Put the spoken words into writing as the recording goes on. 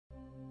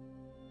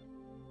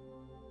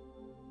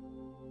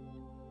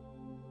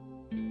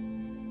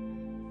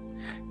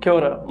Kia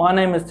ora, my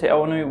name is Te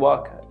Awanui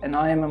Waka and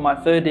I am in my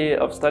third year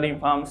of studying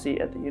pharmacy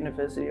at the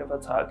University of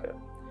Otago.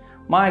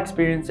 My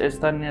experience as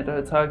studying at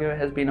Otago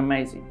has been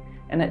amazing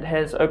and it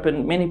has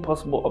opened many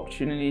possible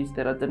opportunities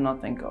that I did not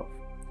think of.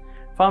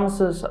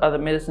 Pharmacists are the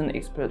medicine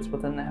experts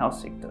within the health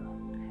sector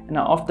and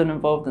are often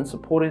involved in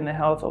supporting the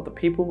health of the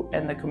people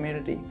and the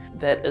community.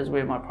 That is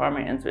where my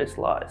primary interest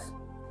lies.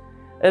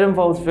 It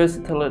involves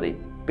versatility,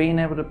 being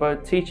able to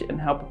both teach and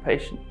help a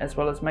patient as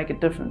well as make a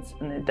difference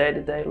in their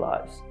day-to-day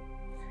lives.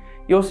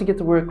 You also get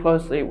to work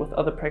closely with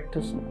other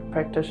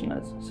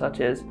practitioners such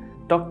as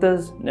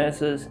doctors,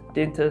 nurses,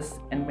 dentists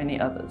and many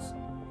others.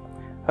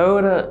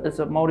 Hauora is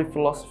a Māori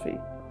philosophy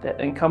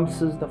that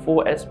encompasses the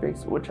four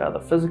aspects which are the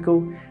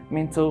physical,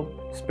 mental,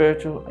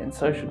 spiritual and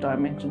social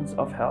dimensions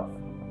of health.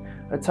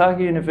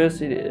 Otago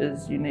University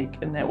is unique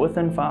in that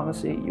within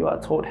pharmacy you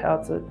are taught how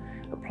to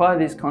apply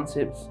these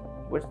concepts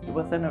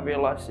within a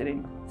real life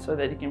setting so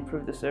that you can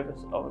improve the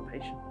service of a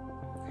patient.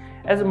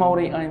 As a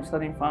Māori, I am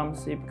studying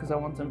pharmacy because I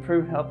want to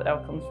improve health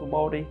outcomes for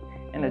Māori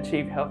and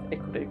achieve health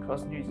equity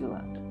across New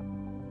Zealand.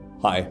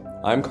 Hi,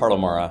 I'm Carlo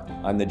Mara.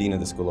 I'm the Dean of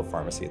the School of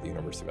Pharmacy at the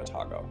University of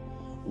Otago.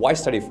 Why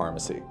study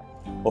pharmacy?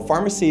 Well,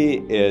 pharmacy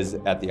is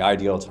at the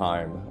ideal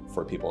time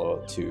for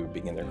people to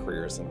begin their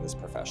careers in this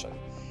profession.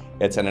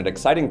 It's an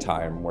exciting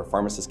time where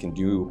pharmacists can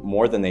do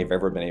more than they've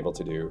ever been able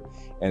to do,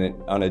 and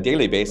on a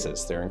daily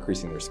basis, they're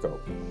increasing their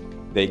scope.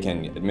 They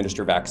can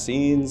administer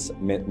vaccines,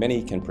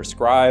 many can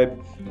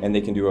prescribe, and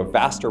they can do a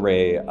vast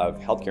array of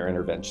healthcare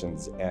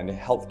interventions and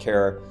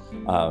healthcare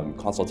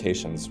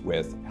consultations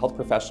with health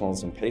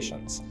professionals and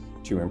patients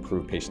to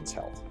improve patients'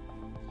 health.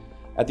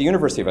 At the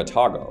University of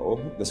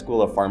Otago, the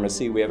School of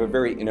Pharmacy, we have a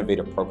very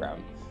innovative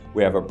program.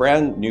 We have a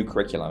brand new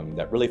curriculum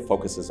that really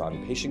focuses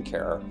on patient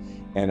care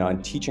and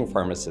on teaching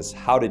pharmacists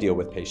how to deal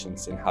with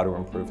patients and how to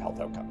improve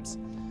health outcomes.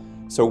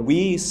 So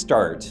we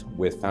start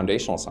with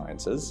foundational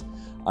sciences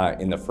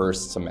in the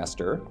first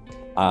semester.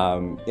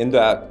 In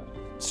that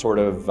sort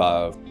of,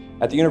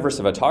 at the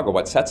University of Otago,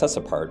 what sets us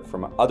apart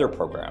from other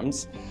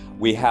programs,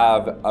 we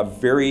have a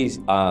very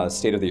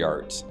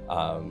state-of-the-art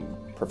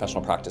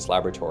professional practice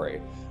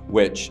laboratory,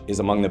 which is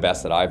among the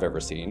best that I've ever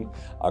seen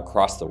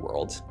across the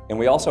world. And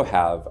we also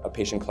have a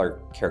patient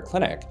care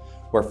clinic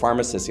where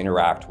pharmacists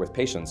interact with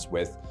patients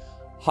with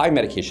high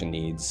medication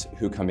needs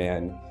who come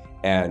in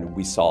and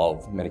we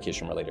solve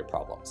medication-related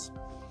problems.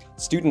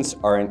 Students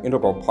are an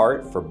integral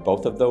part for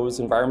both of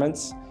those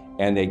environments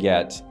and they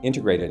get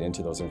integrated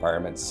into those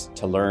environments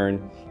to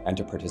learn and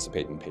to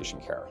participate in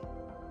patient care.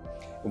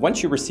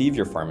 Once you receive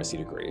your pharmacy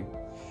degree,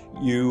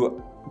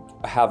 you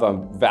have a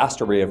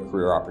vast array of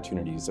career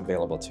opportunities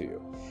available to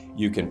you.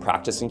 You can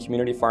practice in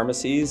community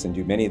pharmacies and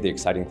do many of the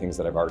exciting things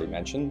that I've already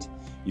mentioned.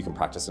 You can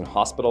practice in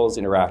hospitals,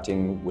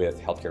 interacting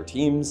with healthcare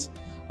teams,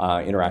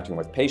 interacting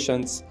with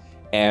patients,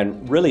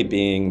 and really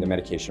being the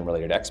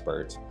medication-related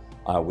expert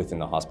within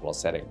the hospital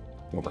setting.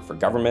 You can work for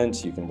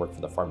government, you can work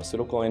for the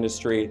pharmaceutical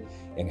industry,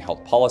 in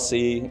health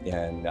policy,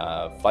 in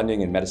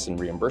funding and medicine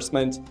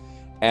reimbursement,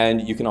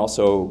 and you can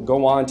also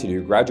go on to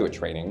do graduate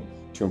training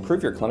to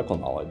improve your clinical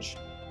knowledge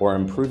or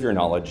improve your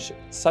knowledge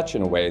such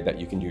in a way that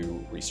you can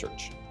do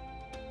research.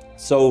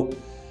 So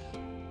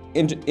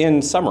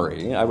in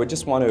summary, I would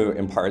just want to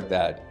impart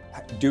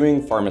that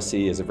doing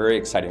pharmacy is a very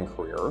exciting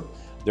career.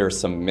 There are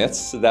some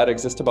myths that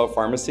exist about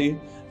pharmacy,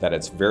 that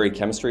it's very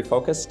chemistry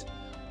focused.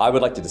 I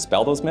would like to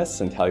dispel those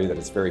myths and tell you that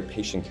it's very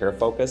patient care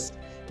focused,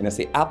 and it's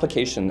the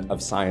application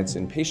of science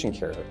in patient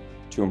care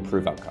to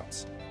improve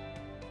outcomes.